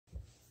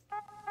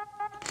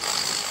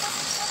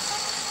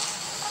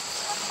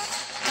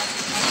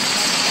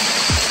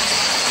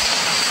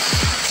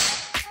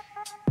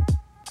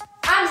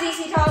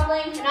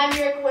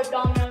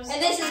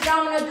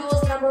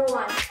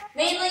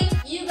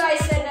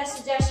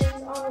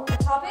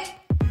topic,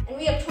 and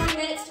we have 20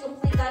 minutes to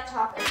complete that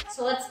topic.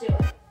 So let's do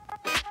it.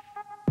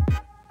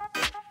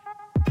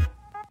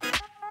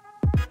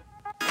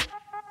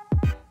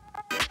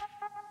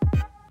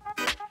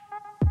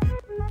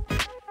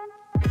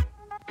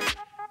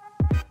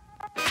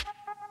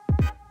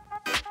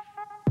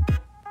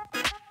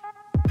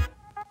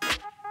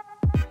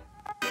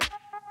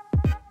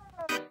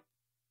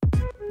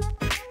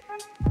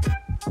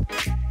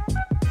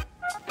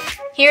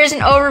 Here's an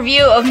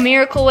overview of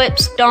Miracle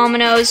Whip's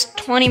Domino's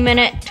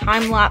 20-minute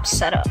time-lapse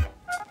setup,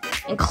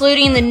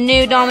 including the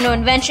new domino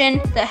invention,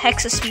 the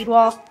Hexa speed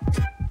wall.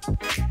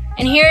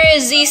 And here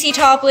is ZC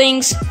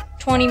Toppling's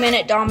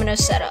 20-minute domino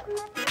setup,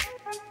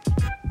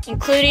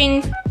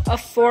 including a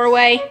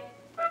 4-way,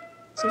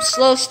 some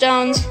slow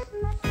stones,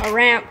 a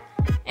ramp,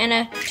 and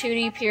a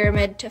 2D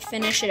pyramid to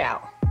finish it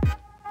out.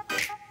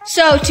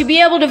 So, to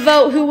be able to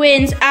vote who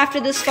wins after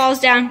this falls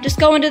down, just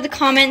go into the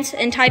comments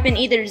and type in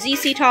either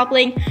ZC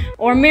Toppling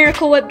or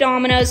Miracle Whip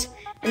Dominoes.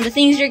 And the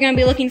things you're going to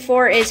be looking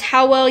for is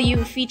how well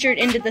you featured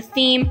into the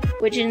theme,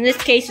 which in this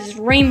case is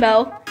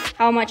rainbow,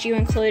 how much you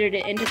included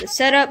it into the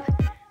setup,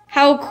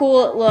 how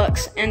cool it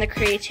looks, and the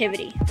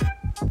creativity.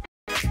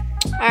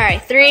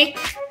 Alright, 3,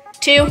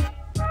 2,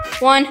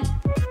 1,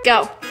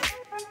 go.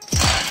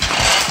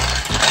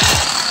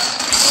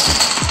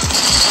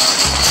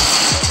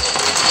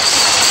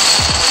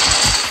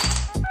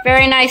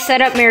 Very nice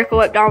setup, Miracle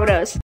Whip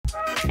Dominoes.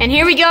 And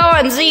here we go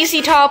on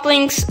ZC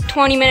Toppling's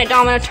 20-minute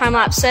domino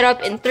time-lapse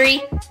setup in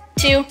 3,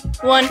 2,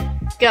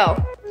 1, go.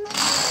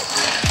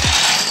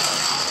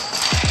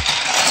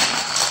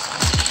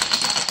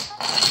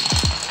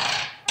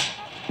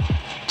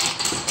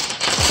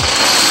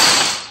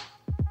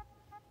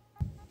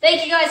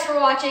 Thank you guys for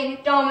watching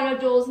Domino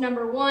Duels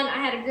 #1. I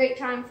had a great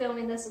time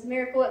filming this with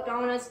Miracle Whip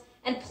Dominoes.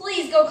 And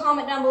please go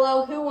comment down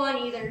below who won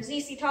either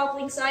ZC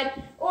Toppling's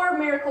side or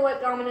Miracle Whip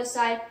Domino's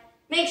side.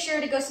 Make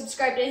sure to go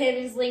subscribe to him.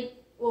 His link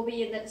will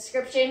be in the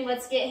description.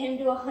 Let's get him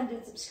to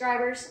 100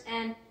 subscribers.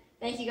 And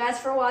thank you guys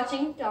for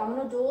watching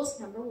Domino Duels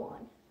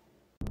 #1.